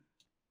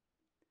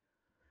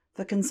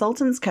For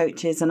consultants,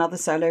 coaches, and other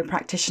solo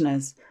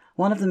practitioners,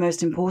 one of the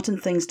most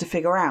important things to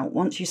figure out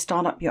once you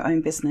start up your own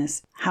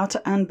business, how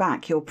to earn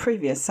back your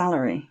previous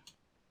salary.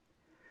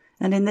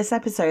 And in this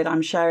episode,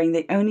 I'm sharing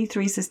the only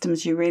 3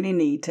 systems you really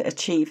need to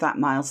achieve that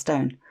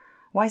milestone.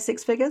 Why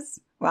 6 figures?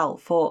 Well,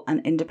 for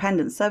an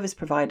independent service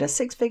provider,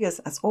 6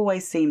 figures has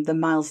always seemed the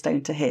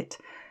milestone to hit.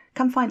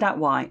 Come find out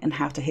why and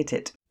how to hit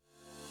it.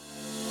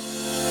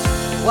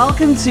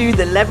 Welcome to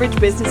the Leverage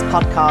Business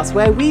Podcast,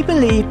 where we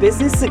believe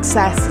business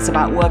success is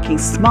about working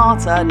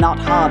smarter, not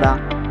harder,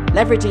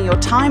 leveraging your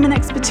time and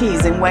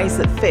expertise in ways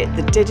that fit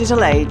the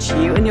digital age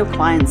you and your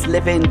clients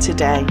live in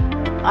today.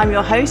 I'm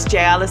your host, Jay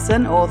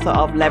Allison, author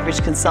of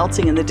Leverage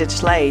Consulting in the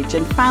Digital Age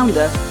and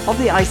founder of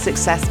the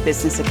iSuccess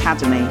Business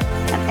Academy.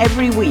 And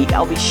every week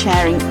I'll be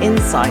sharing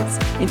insights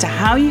into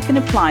how you can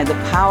apply the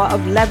power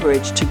of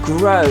leverage to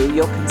grow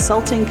your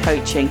consulting,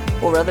 coaching,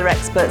 or other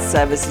expert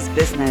services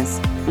business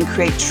and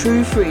create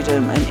true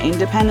freedom and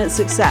independent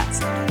success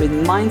with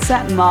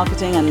mindset,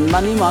 marketing, and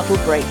money model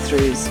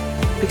breakthroughs.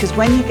 Because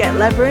when you get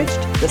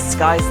leveraged, the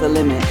sky's the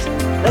limit.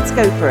 Let's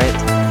go for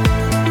it.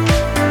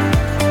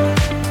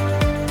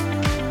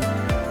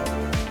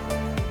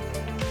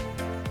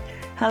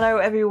 Hello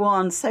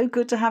everyone, so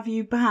good to have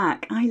you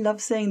back. I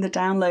love seeing the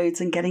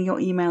downloads and getting your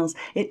emails.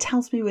 It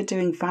tells me we're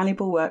doing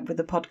valuable work with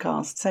the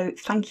podcast, so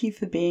thank you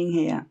for being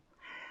here.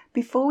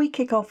 Before we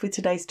kick off with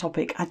today's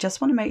topic, I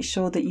just want to make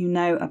sure that you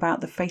know about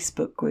the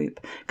Facebook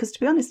group, because to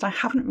be honest, I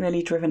haven't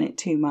really driven it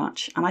too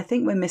much, and I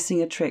think we're missing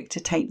a trick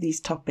to take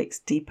these topics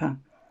deeper.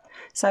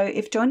 So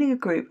if joining a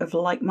group of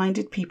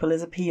like-minded people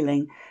is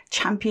appealing,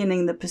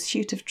 championing the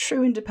pursuit of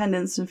true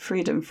independence and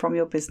freedom from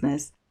your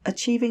business,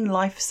 achieving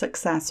life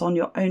success on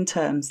your own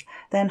terms,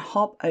 then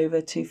hop over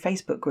to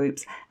Facebook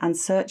groups and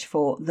search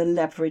for the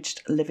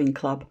Leveraged Living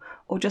Club,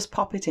 or just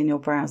pop it in your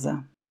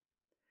browser.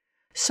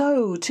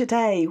 So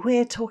today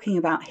we're talking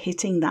about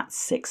hitting that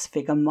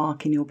 6-figure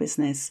mark in your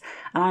business,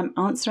 and I'm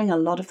answering a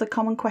lot of the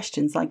common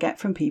questions I get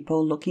from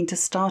people looking to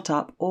start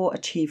up or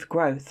achieve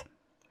growth.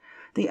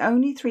 The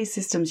only 3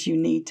 systems you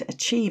need to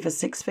achieve a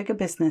 6-figure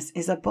business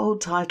is a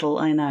bold title,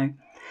 I know.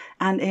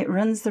 And it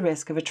runs the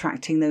risk of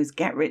attracting those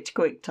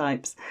get-rich-quick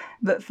types.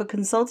 But for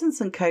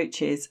consultants and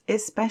coaches,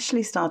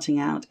 especially starting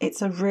out,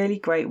 it's a really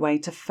great way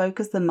to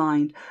focus the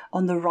mind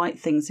on the right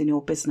things in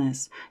your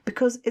business,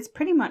 because it's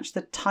pretty much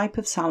the type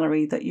of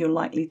salary that you're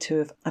likely to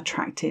have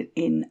attracted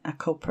in a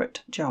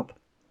corporate job.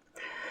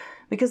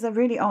 Because there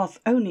really are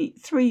only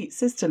 3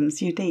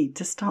 systems you need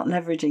to start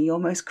leveraging your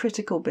most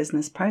critical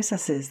business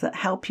processes that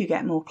help you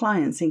get more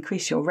clients,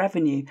 increase your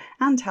revenue,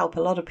 and help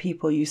a lot of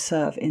people you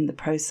serve in the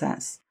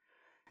process.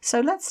 So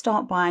let's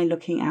start by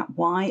looking at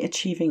why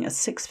achieving a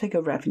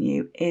 6-figure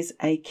revenue is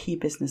a key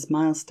business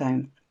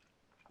milestone.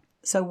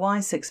 So why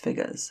 6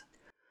 figures?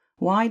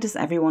 Why does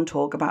everyone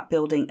talk about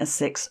building a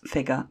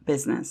 6-figure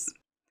business?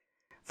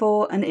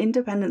 For an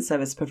independent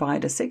service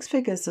provider, 6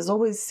 figures has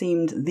always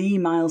seemed the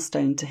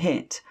milestone to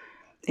hit.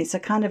 It's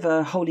a kind of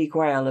a holy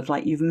grail of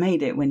like you've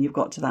made it when you've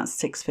got to that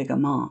 6-figure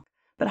mark.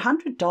 But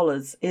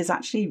 $100 is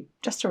actually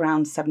just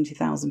around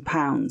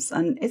 £70,000,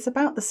 and it's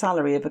about the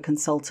salary of a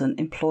consultant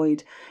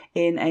employed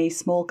in a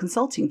small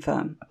consulting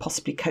firm.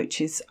 Possibly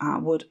coaches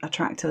would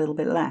attract a little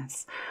bit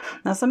less.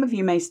 Now, some of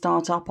you may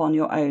start up on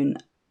your own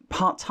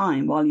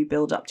part-time while you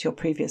build up to your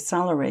previous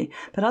salary,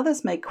 but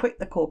others may quit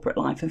the corporate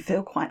life and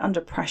feel quite under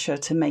pressure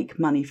to make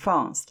money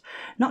fast.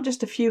 Not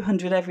just a few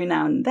hundred every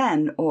now and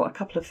then or a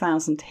couple of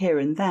thousand here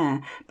and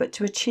there, but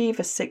to achieve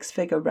a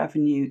 6-figure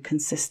revenue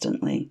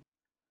consistently.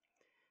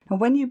 And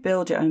when you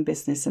build your own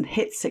business and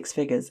hit 6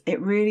 figures, it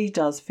really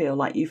does feel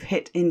like you've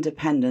hit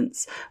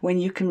independence when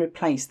you can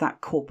replace that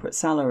corporate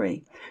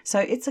salary. So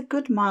it's a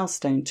good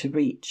milestone to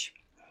reach.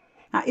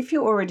 Now, if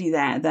you're already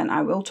there, then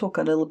I will talk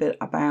a little bit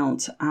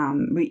about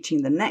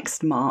reaching the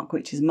next mark,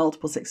 which is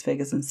multiple 6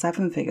 figures and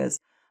 7 figures.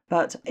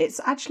 But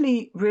it's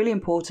actually really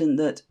important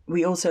that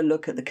we also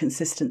look at the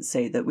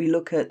consistency, that we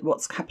look at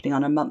what's happening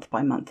on a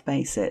month-by-month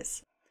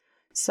basis.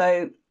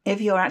 So if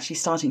you're actually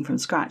starting from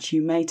scratch,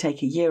 you may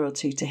take a year or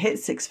 2 to hit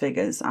 6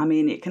 figures. I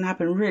mean, it can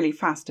happen really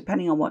fast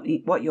depending on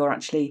what you're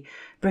actually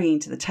bringing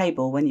to the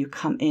table when you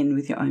come in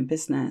with your own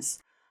business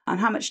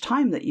and how much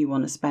time that you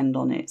want to spend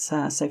on it.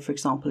 So for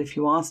example, if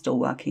you are still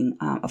working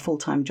a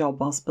full-time job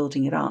whilst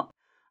building it up,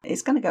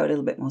 it's going to go a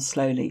little bit more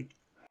slowly.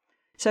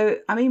 So,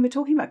 I mean, we're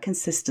talking about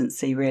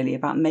consistency really,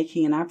 about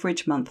making an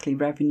average monthly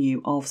revenue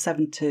of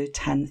 $7,000 to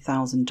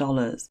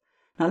 $10,000.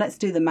 Now let's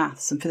do the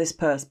maths, and for this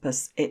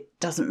purpose, it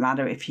doesn't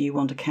matter if you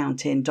want to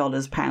count in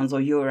dollars, pounds or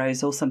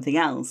euros or something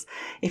else.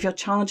 If you're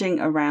charging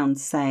around,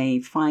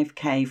 say,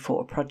 $5,000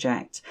 for a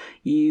project,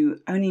 you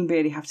only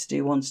really have to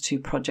do 1 to 2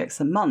 projects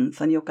a month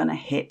and you're going to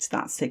hit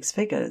that 6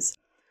 figures.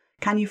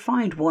 Can you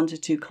find 1 to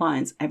 2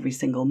 clients every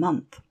single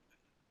month?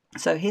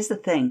 So here's the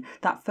thing,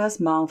 that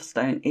first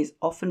milestone is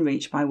often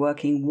reached by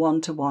working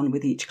one-to-one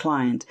with each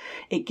client.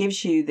 It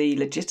gives you the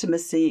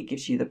legitimacy, it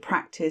gives you the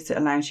practice, it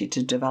allows you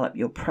to develop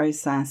your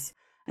process.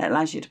 It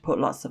allows you to put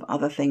lots of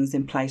other things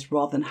in place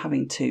rather than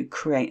having to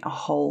create a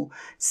whole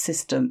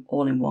system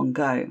all in one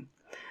go.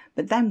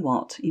 But then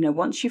what?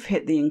 Once you've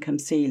hit the income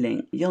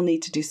ceiling, you'll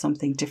need to do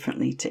something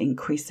differently to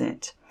increase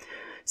it.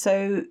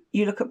 So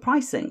you look at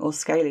pricing or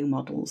scaling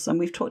models, and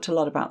we've talked a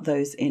lot about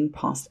those in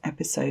past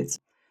episodes.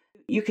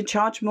 You can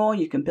charge more,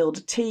 you can build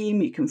a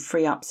team, you can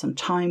free up some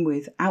time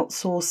with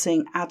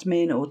outsourcing,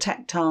 admin or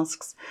tech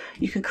tasks,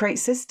 you can create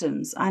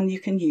systems, and you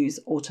can use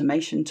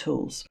automation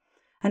tools.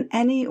 And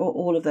any or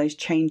all of those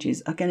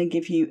changes are going to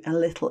give you a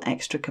little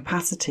extra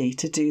capacity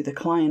to do the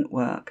client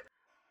work.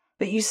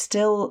 But you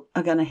still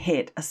are going to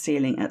hit a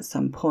ceiling at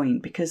some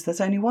point because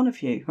there's only one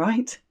of you,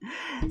 right?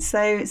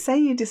 So say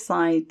you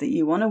decide that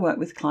you want to work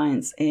with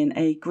clients in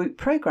a group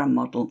program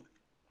model.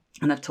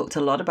 And I've talked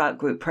a lot about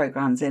group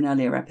programs in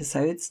earlier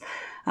episodes.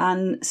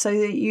 And so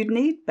you'd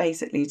need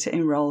basically to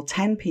enroll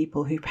 10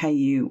 people who pay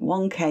you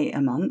 $1,000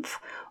 a month,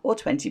 or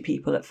 20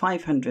 people at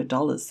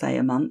 $500, say,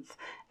 a month,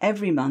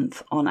 every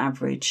month on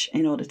average,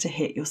 in order to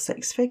hit your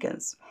 6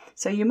 figures.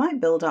 So you might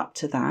build up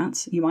to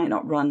that. You might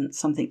not run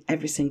something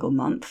every single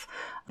month,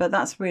 but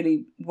that's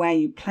really where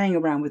you're playing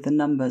around with the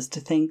numbers to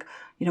think,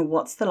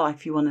 what's the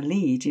life you want to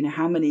lead?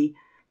 How many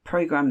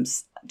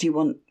programs do you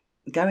want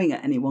going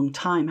at any one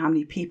time? How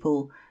many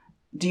people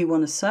do you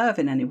want to serve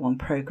in any one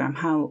program?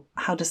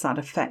 How does that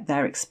affect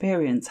their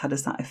experience? How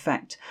does that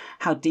affect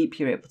how deep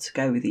you're able to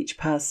go with each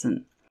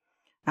person?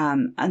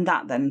 And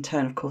that then in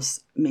turn, of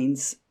course,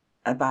 means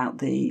about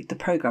the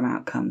program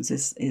outcomes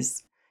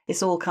is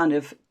it's all kind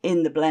of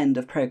in the blend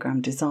of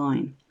program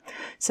design.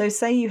 So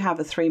say you have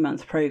a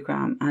 3-month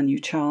program and you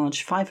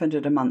charge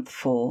 $500 a month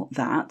for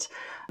that,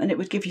 and it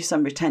would give you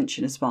some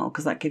retention as well,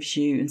 because that gives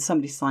you, and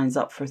somebody signs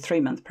up for a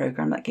 3-month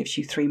program, that gives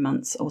you 3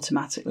 months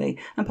automatically,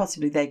 and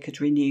possibly they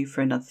could renew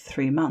for another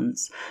 3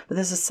 months. But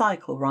there's a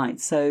cycle, right?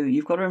 So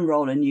you've got to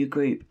enroll a new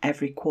group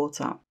every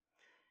quarter.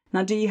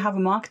 Now, do you have a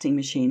marketing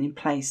machine in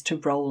place to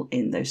roll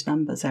in those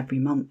numbers every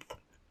month?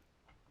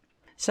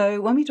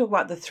 So when we talk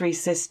about the 3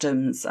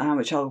 systems,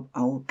 which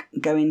I'll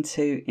go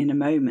into in a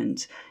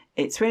moment,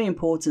 it's really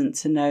important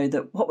to know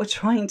that what we're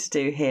trying to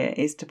do here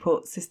is to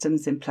put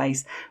systems in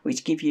place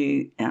which give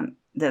you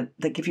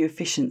that give you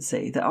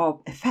efficiency, that are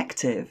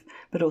effective,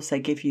 but also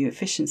give you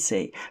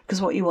efficiency.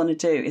 Because what you want to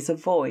do is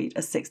avoid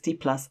a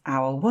 60+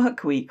 hour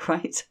work week,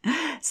 right?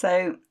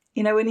 So,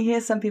 when you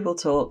hear some people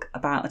talk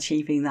about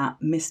achieving that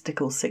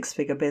mystical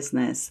 6-figure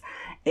business,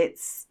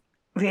 it's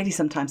really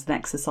sometimes an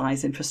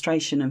exercise in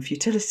frustration and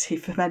futility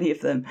for many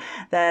of them.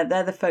 They're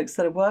the folks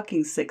that are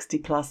working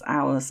 60+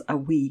 hours a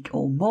week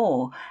or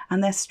more,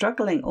 and they're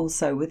struggling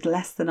also with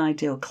less than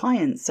ideal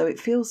clients. So it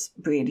feels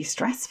really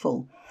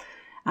stressful.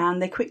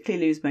 And they quickly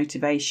lose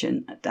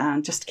motivation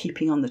and just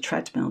keeping on the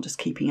treadmill, just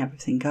keeping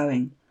everything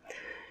going.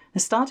 Now,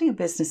 starting a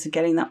business and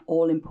getting that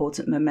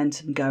all-important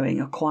momentum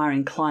going,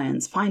 acquiring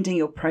clients, finding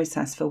your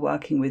process for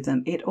working with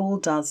them, it all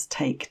does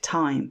take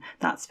time.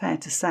 That's fair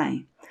to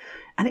say.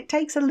 And it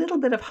takes a little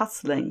bit of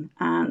hustling.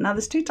 Now,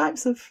 there's 2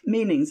 types of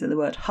meanings in the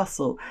word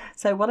hustle.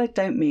 So what I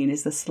don't mean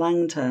is the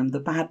slang term, the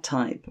bad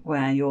type,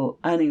 where you're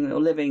earning your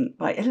living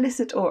by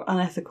illicit or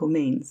unethical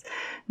means.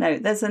 No,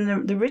 there's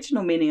the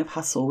original meaning of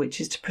hustle,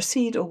 which is to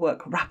proceed or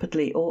work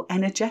rapidly or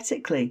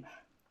energetically.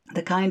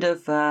 The kind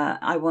of,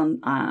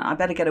 I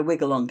better get a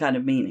wiggle on kind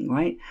of meaning,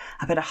 right?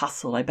 I better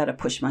hustle, I better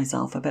push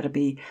myself, I better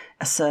be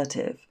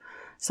assertive.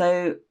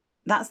 So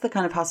that's the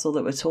kind of hustle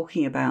that we're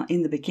talking about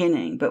in the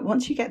beginning. But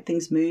once you get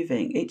things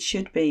moving, it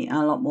should be a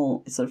lot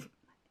more sort of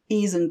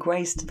ease and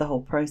grace to the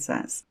whole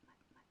process.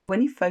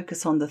 When you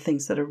focus on the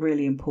things that are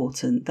really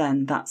important,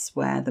 then that's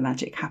where the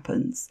magic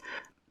happens.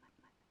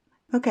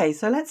 Okay,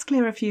 so let's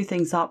clear a few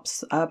things up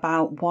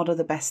about what are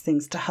the best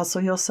things to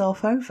hustle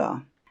yourself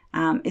over.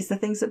 Is the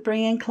things that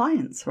bring in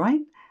clients,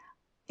 right?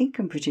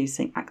 Income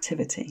producing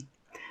activity.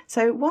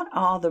 So what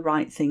are the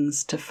right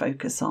things to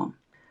focus on?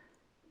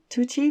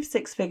 To achieve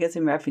 6 figures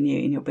in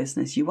revenue in your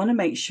business, you want to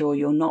make sure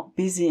you're not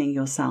busying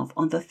yourself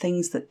on the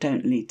things that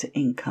don't lead to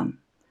income.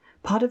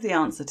 Part of the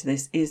answer to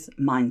this is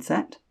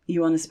mindset.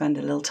 You want to spend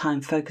a little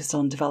time focused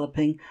on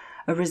developing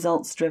a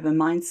results-driven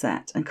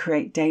mindset and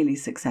create daily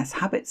success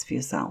habits for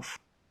yourself.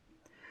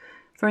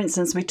 For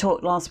instance, we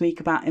talked last week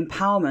about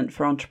empowerment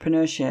for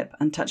entrepreneurship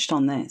and touched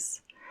on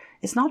this.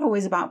 It's not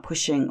always about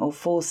pushing or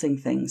forcing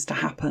things to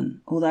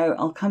happen, although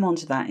I'll come on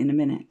to that in a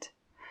minute.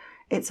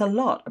 It's a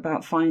lot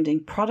about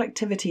finding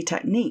productivity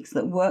techniques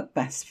that work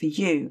best for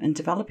you and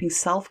developing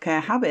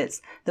self-care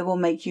habits that will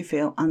make you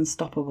feel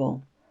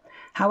unstoppable.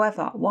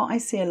 However, what I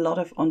see a lot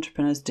of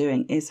entrepreneurs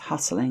doing is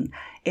hustling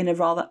in a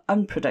rather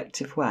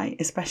unproductive way,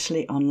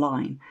 especially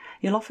online.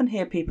 You'll often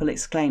hear people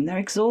exclaim they're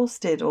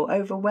exhausted or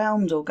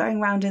overwhelmed or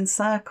going round in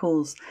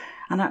circles.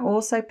 And I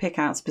also pick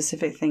out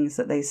specific things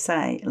that they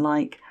say,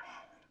 like,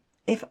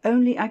 if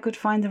only I could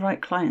find the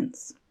right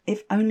clients.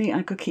 If only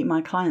I could keep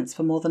my clients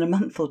for more than a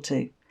month or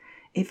 2.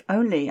 If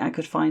only I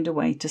could find a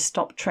way to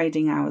stop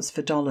trading hours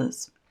for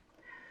dollars.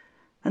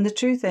 And the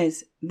truth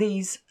is,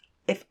 these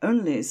if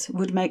onlys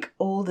would make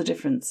all the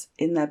difference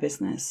in their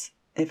business.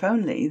 If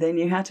only they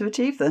knew how to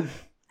achieve them.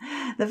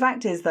 The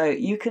fact is, though,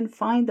 you can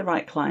find the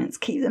right clients,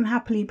 keep them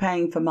happily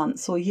paying for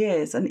months or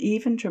years, and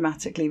even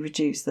dramatically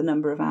reduce the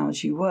number of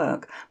hours you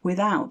work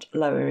without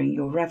lowering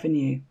your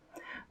revenue.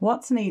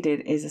 What's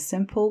needed is a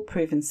simple,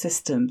 proven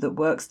system that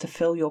works to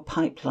fill your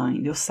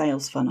pipeline, your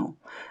sales funnel,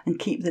 and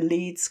keep the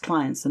leads,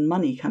 clients, and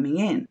money coming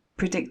in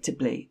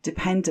predictably,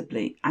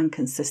 dependably, and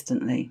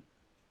consistently.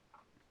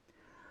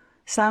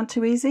 Sound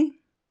too easy?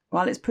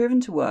 While it's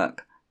proven to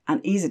work and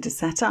easy to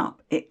set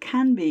up, it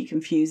can be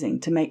confusing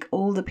to make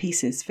all the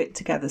pieces fit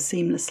together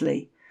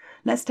seamlessly.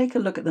 Let's take a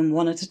look at them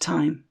one at a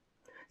time.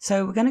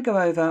 So we're going to go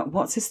over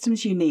what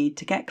systems you need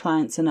to get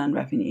clients and earn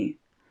revenue.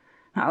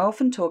 Now, I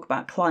often talk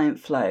about client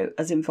flow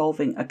as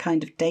involving a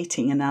kind of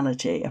dating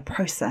analogy, a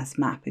process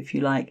map, if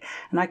you like,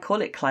 and I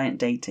call it client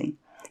dating.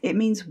 It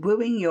means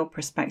wooing your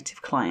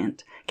prospective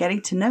client,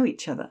 getting to know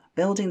each other,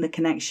 building the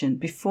connection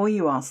before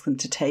you ask them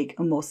to take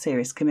a more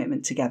serious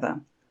commitment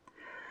together.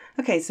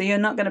 Okay, so you're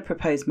not going to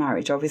propose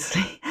marriage,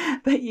 obviously,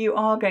 but you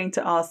are going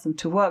to ask them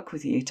to work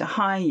with you, to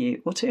hire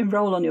you, or to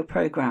enroll on your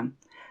program.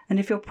 And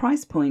if your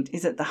price point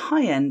is at the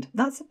high end,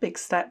 that's a big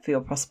step for your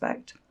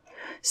prospect.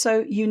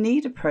 So you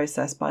need a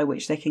process by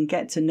which they can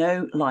get to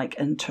know, like,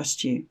 and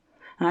trust you.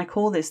 And I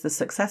call this the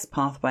success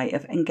pathway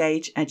of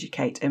engage,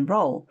 educate,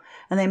 enroll.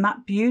 And they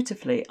map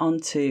beautifully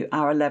onto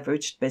our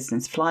leveraged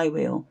business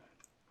flywheel.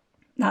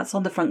 That's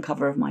on the front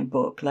cover of my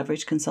book,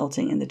 Leverage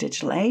Consulting in the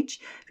Digital Age.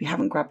 If you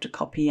haven't grabbed a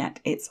copy yet,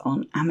 it's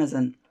on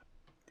Amazon.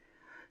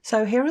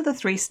 So here are the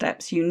 3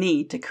 steps you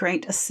need to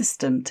create a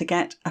system to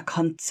get a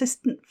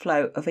consistent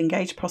flow of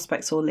engaged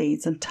prospects or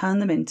leads and turn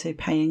them into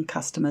paying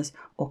customers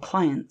or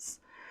clients.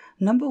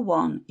 Number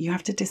 1, you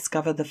have to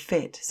discover the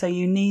fit. So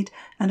you need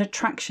an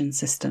attraction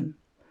system.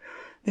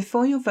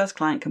 Before your first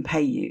client can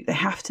pay you, they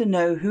have to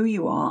know who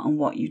you are and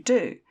what you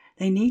do.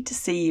 They need to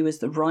see you as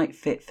the right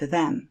fit for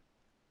them.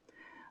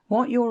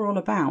 What you're all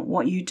about,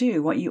 what you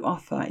do, what you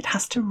offer, it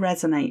has to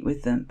resonate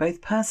with them, both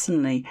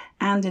personally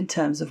and in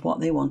terms of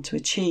what they want to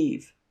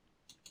achieve.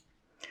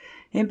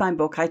 In my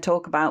book, I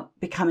talk about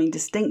becoming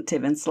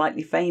distinctive and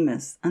slightly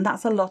famous, and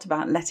that's a lot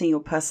about letting your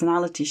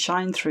personality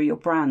shine through your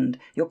brand,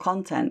 your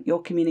content,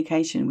 your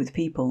communication with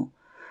people.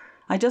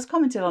 I just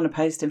commented on a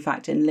post, in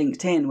fact, in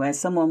LinkedIn, where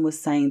someone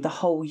was saying the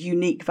whole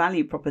unique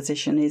value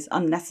proposition is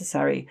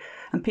unnecessary,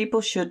 and people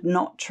should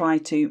not try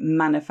to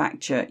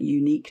manufacture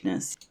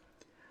uniqueness.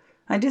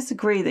 I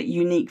disagree that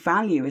unique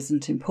value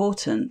isn't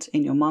important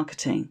in your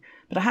marketing,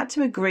 but I had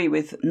to agree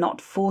with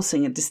not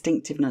forcing a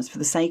distinctiveness for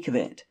the sake of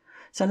it.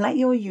 So let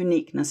your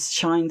uniqueness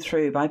shine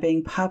through by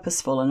being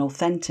purposeful and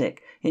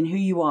authentic in who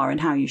you are and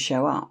how you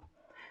show up.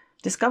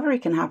 Discovery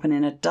can happen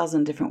in a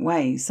dozen different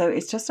ways, so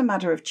it's just a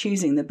matter of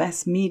choosing the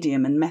best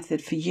medium and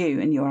method for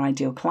you and your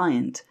ideal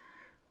client.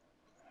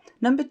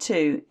 Number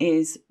 2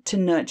 is to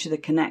nurture the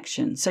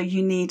connection, so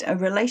you need a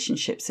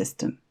relationship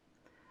system.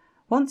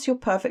 Once your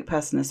perfect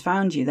person has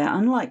found you, they're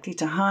unlikely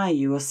to hire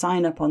you or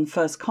sign up on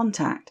first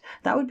contact.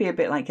 That would be a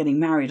bit like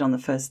getting married on the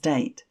first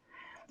date.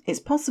 It's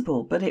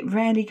possible, but it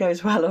rarely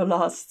goes well or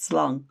lasts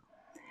long.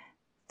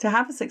 To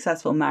have a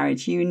successful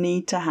marriage, you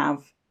need to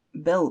have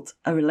built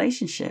a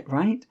relationship,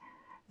 right?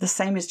 The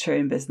same is true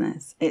in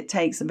business. It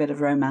takes a bit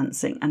of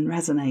romancing and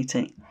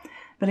resonating.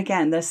 But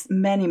again, there's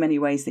many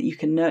ways that you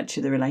can nurture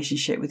the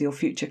relationship with your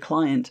future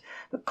client,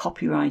 but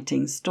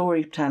copywriting,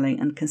 storytelling,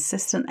 and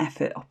consistent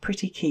effort are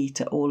pretty key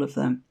to all of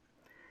them.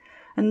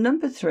 And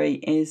number 3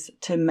 is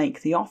to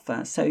make the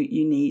offer. So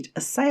you need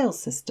a sales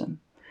system.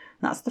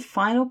 That's the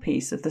final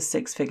piece of the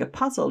 6-figure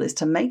puzzle, is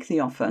to make the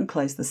offer and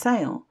close the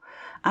sale.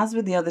 As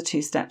with the other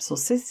 2 steps or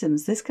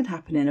systems, this can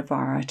happen in a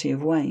variety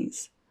of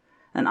ways.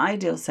 An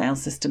ideal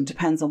sales system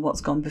depends on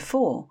what's gone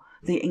before,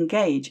 the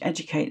engage,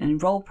 educate, and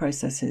enroll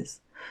processes.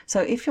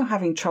 So if you're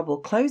having trouble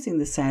closing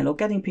the sale or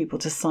getting people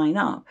to sign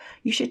up,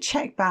 you should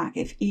check back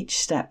if each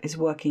step is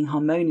working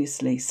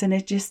harmoniously,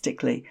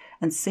 synergistically,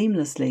 and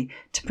seamlessly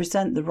to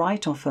present the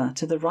right offer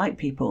to the right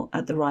people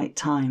at the right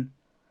time.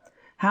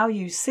 How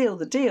you seal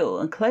the deal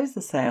and close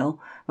the sale,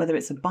 whether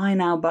it's a buy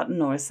now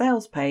button or a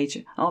sales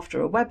page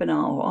after a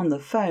webinar or on the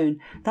phone,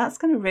 that's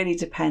going to really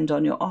depend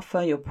on your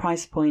offer, your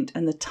price point,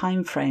 and the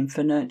time frame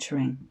for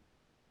nurturing.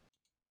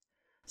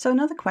 So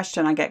another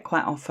question I get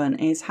quite often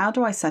is, how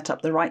do I set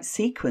up the right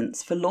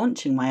sequence for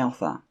launching my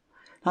offer?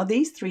 Now,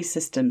 these 3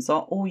 systems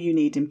are all you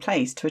need in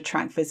place to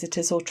attract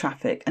visitors or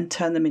traffic and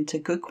turn them into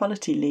good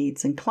quality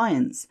leads and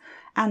clients,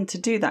 and to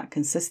do that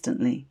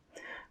consistently.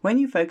 When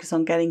you focus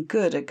on getting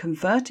good at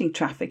converting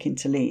traffic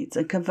into leads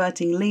and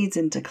converting leads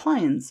into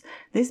clients,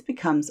 this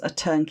becomes a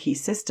turnkey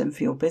system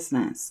for your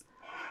business.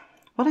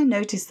 What I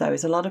notice, though,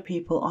 is a lot of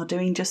people are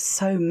doing just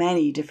so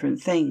many different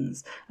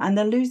things, and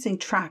they're losing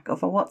track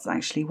of what's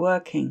actually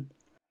working.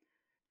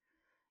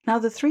 Now,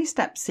 the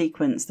 3-step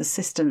sequence, the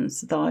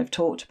systems that I've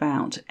talked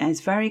about,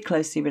 is very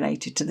closely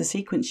related to the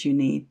sequence you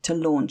need to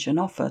launch an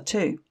offer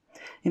too.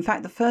 In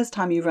fact, the first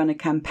time you run a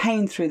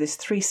campaign through this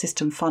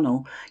 3-system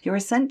funnel, you're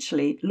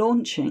essentially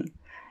launching.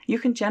 You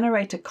can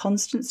generate a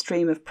constant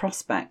stream of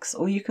prospects,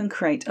 or you can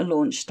create a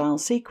launch-style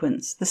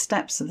sequence. The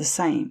steps are the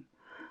same.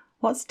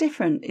 What's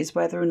different is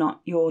whether or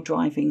not you're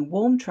driving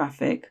warm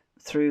traffic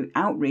through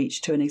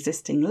outreach to an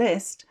existing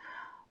list,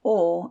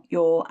 or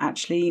you're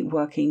actually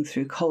working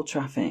through cold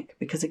traffic,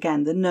 because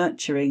again, the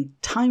nurturing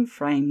time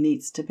frame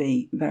needs to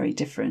be very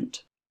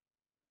different.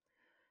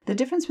 The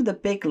difference with a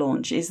big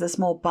launch is there's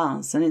more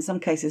buzz and in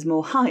some cases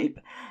more hype,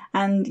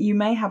 and you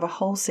may have a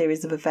whole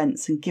series of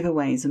events and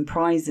giveaways and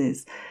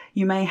prizes.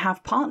 You may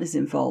have partners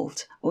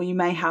involved, or you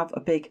may have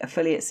a big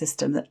affiliate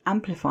system that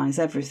amplifies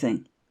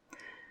everything.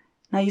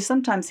 Now, you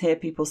sometimes hear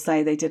people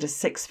say they did a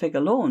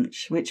 6-figure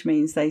launch, which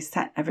means they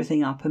set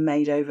everything up and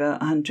made over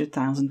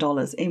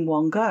 $100,000 in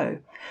one go.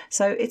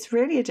 So it's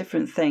really a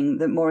different thing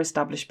that more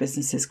established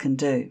businesses can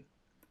do.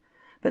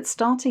 But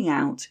starting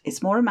out,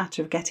 it's more a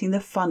matter of getting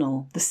the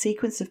funnel, the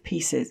sequence of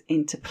pieces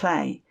into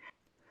play.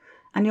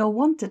 And you'll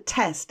want to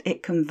test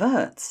it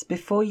converts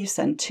before you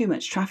send too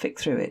much traffic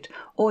through it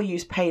or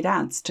use paid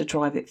ads to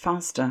drive it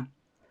faster.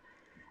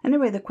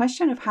 Anyway, the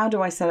question of how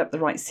do I set up the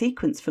right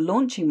sequence for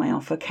launching my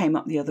offer came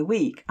up the other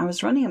week. I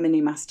was running a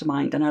mini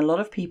mastermind and a lot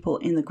of people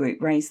in the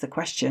group raised the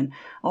question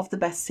of the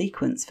best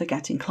sequence for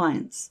getting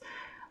clients.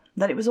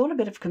 That it was all a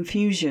bit of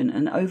confusion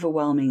and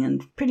overwhelming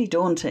and pretty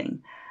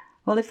daunting.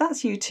 Well, if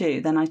that's you too,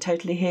 then I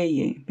totally hear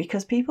you,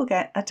 because people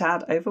get a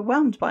tad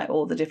overwhelmed by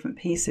all the different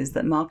pieces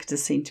that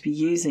marketers seem to be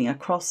using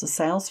across the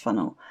sales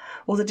funnel,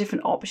 all the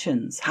different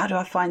options. How do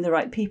I find the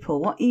right people?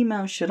 What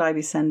emails should I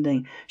be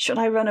sending? Should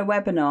I run a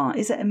webinar?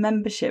 Is it a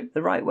membership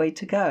the right way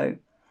to go?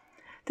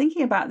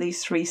 Thinking about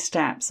these 3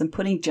 steps and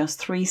putting just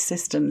 3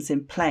 systems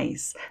in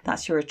place,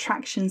 that's your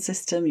attraction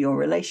system, your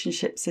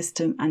relationship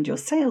system, and your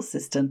sales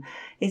system,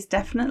 is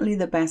definitely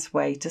the best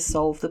way to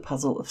solve the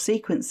puzzle of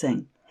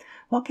sequencing.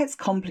 What gets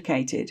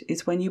complicated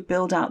is when you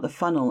build out the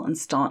funnel and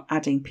start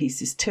adding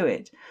pieces to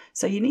it.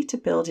 So you need to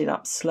build it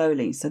up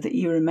slowly so that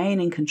you remain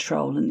in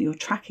control and you're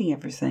tracking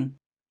everything.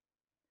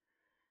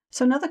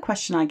 So another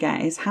question I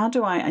get is, how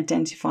do I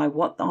identify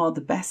what are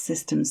the best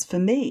systems for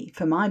me,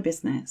 for my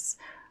business?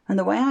 And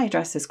the way I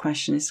address this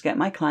question is to get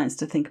my clients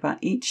to think about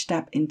each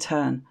step in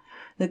turn.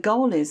 The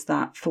goal is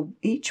that for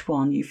each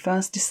one, you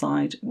first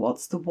decide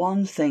what's the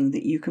one thing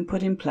that you can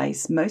put in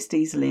place most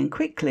easily and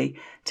quickly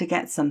to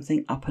get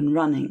something up and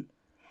running.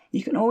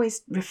 You can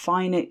always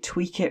refine it,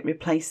 tweak it,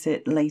 replace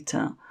it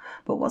later.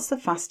 But what's the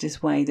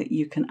fastest way that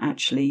you can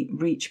actually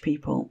reach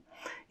people?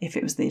 If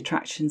it was the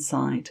attraction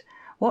side,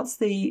 what's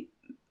the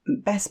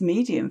best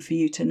medium for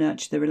you to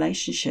nurture the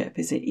relationship?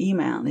 Is it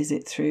email? Is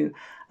it through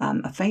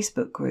a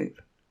Facebook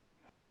group?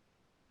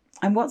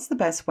 And what's the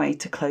best way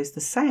to close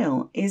the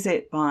sale? Is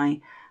it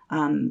by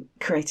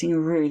creating a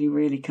really,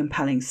 really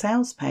compelling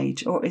sales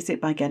page, or is it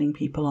by getting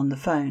people on the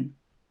phone?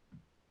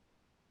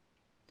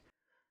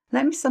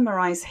 Let me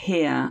summarize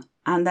here,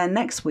 and then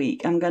next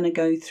week I'm going to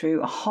go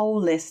through a whole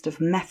list of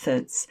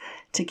methods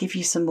to give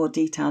you some more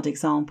detailed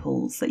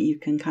examples that you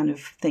can kind of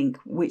think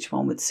which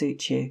one would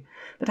suit you.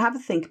 But have a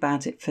think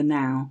about it for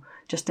now,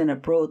 just in a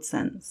broad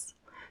sense.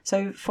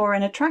 So for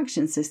an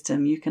attraction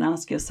system, you can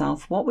ask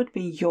yourself, what would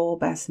be your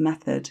best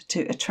method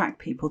to attract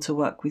people to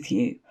work with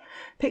you?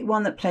 Pick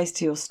one that plays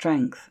to your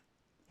strength.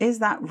 Is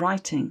that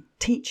writing,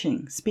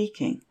 teaching,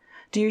 speaking?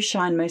 Do you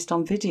shine most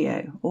on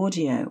video,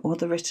 audio, or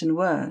the written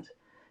word?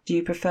 Do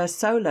you prefer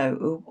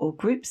solo or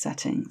group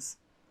settings?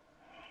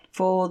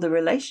 For the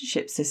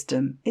relationship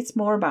system, it's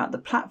more about the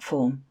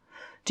platform.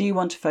 Do you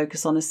want to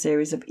focus on a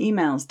series of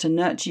emails to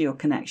nurture your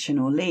connection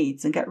or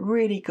leads and get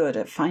really good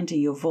at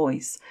finding your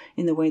voice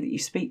in the way that you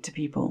speak to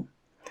people?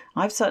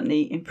 I've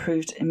certainly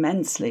improved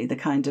immensely the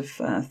kind of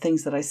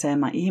things that I say in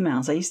my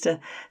emails. I used to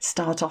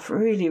start off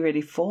really,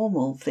 really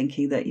formal,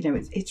 thinking that,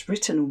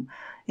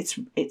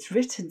 it's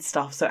written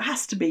stuff, so it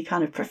has to be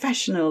kind of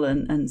professional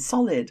and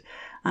solid.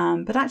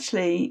 But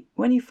actually,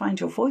 when you find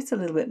your voice a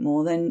little bit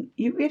more, then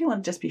you really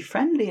want to just be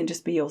friendly and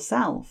just be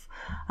yourself.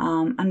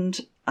 And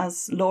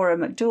as Laura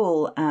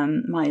McDowell,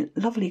 my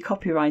lovely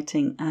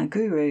copywriting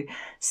guru,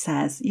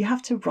 says, you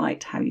have to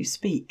write how you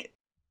speak.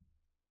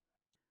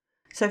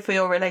 So for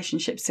your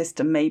relationship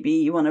system, maybe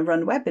you want to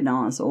run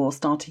webinars or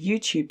start a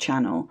YouTube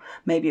channel,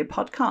 maybe a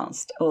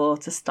podcast, or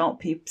to start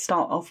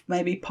off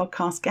maybe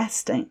podcast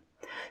guesting.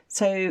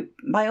 So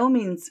by all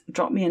means,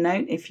 drop me a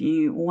note if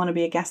you want to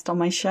be a guest on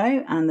my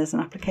show, and there's an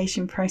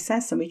application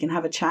process and we can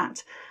have a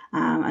chat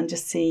and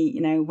just see,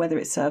 whether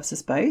it serves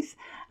us both.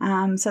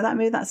 So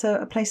that's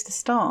a place to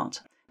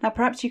start. Now,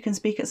 perhaps you can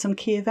speak at some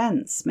key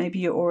events. Maybe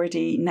you're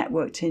already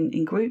networked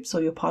in groups,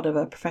 or you're part of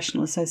a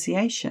professional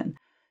association.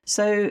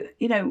 So,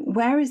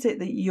 where is it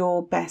that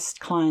your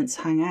best clients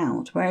hang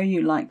out? Where are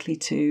you likely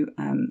to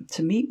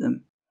meet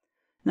them?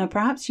 Now,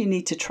 perhaps you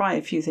need to try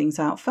a few things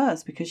out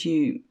first, because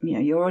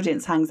your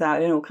audience hangs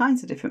out in all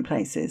kinds of different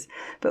places.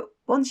 But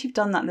once you've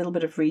done that little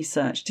bit of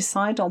research,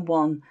 decide on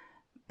one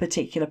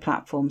particular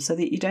platform so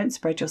that you don't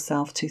spread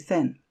yourself too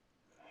thin.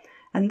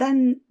 And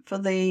then for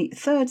the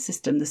third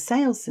system, the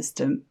sales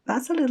system,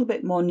 that's a little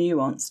bit more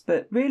nuanced.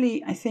 But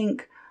really, I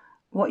think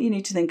what you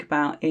need to think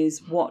about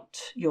is what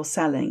you're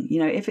selling.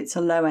 If it's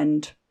a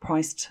low-end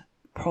priced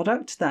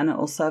product then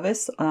or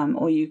service,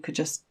 or you could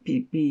just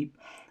be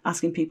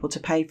asking people to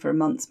pay for a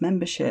month's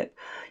membership,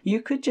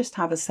 you could just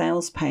have a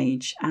sales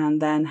page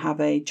and then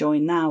have a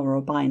join now or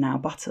a buy now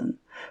button.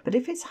 But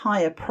if it's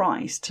higher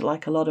priced,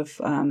 like a lot of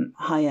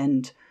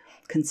high-end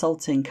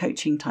consulting,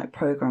 coaching type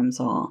programs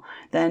are,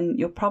 then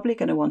you're probably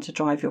going to want to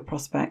drive your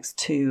prospects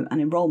to an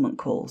enrollment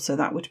call. So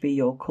that would be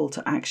your call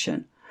to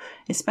action,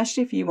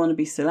 especially if you want to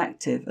be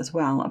selective as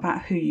well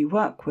about who you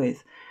work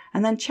with,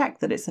 and then check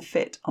that it's a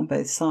fit on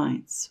both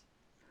sides.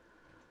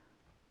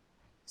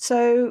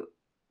 So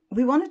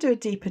we want to do a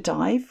deeper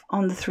dive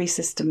on the 3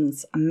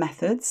 systems and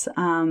methods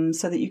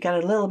so that you get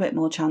a little bit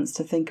more chance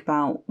to think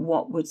about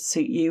what would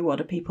suit you,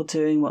 what are people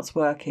doing, what's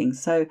working.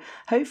 So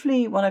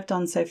hopefully what I've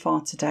done so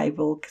far today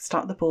will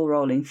start the ball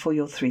rolling for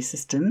your 3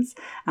 systems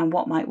and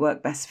what might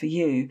work best for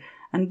you.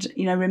 And,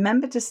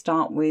 remember to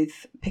start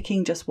with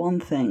picking just one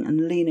thing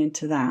and lean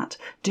into that.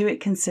 Do it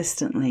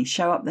consistently,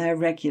 show up there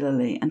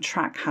regularly and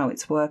track how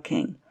it's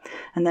working.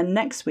 And then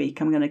next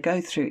week, I'm going to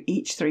go through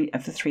each 3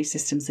 of the 3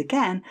 systems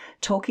again,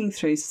 talking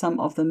through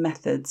some of the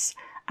methods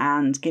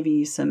and giving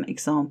you some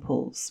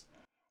examples.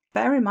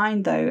 Bear in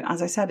mind, though,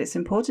 as I said, it's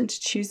important to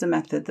choose a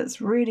method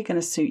that's really going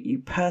to suit you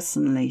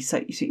personally,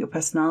 suit your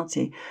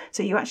personality,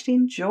 so you actually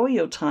enjoy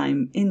your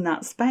time in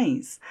that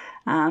space,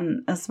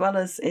 as well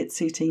as it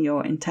suiting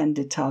your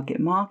intended target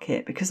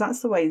market, because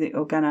that's the way that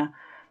you're going to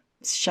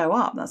show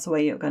up. That's the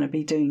way you're going to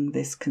be doing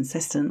this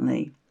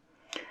consistently.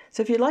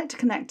 So if you'd like to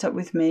connect up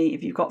with me,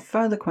 if you've got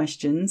further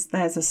questions,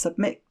 there's a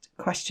submit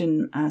a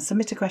question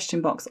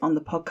box on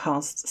the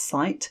podcast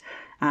site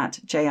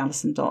at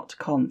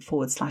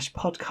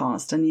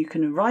jallison.com/podcast, and you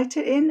can write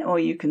it in or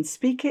you can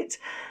speak it.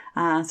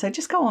 So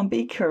just go on,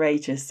 be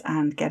courageous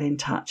and get in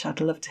touch.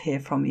 I'd love to hear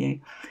from you.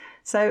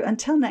 So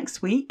until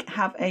next week,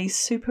 have a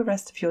super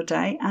rest of your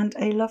day and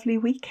a lovely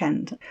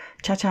weekend.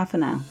 Ciao for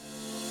now.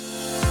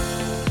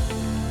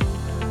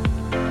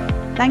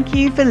 Thank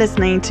you for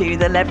listening to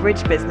the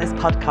Leverage Business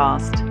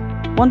Podcast.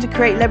 Want to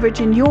create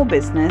leverage in your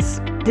business?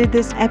 Did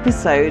this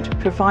episode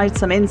provide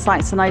some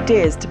insights and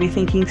ideas to be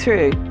thinking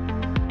through?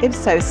 If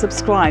so,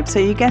 subscribe so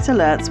you get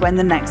alerts when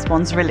the next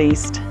one's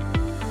released.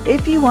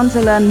 If you want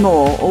to learn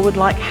more or would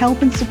like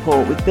help and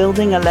support with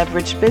building a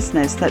leveraged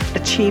business that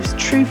achieves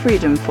true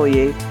freedom for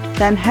you,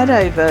 then head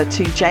over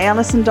to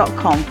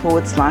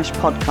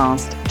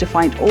jallison.com/podcast to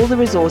find all the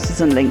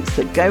resources and links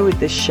that go with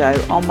this show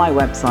on my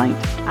website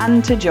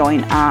and to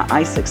join our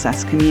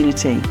iSuccess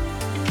community.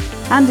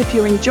 And if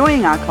you're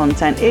enjoying our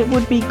content, it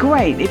would be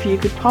great if you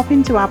could pop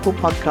into Apple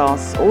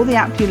Podcasts or the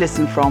app you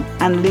listen from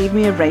and leave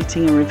me a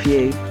rating and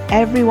review.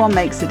 Everyone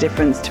makes a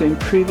difference to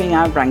improving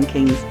our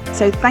rankings.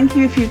 So thank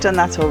you if you've done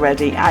that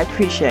already. I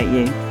appreciate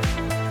you.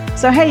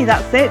 So hey,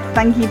 that's it.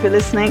 Thank you for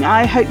listening.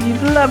 I hope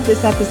you've loved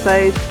this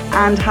episode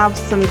and have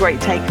some great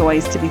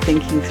takeaways to be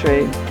thinking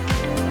through.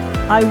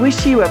 I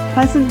wish you a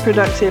pleasant,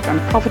 productive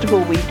and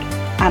profitable week,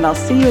 and I'll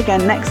see you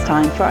again next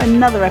time for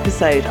another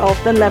episode of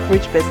the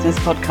Leverage Business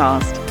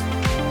Podcast.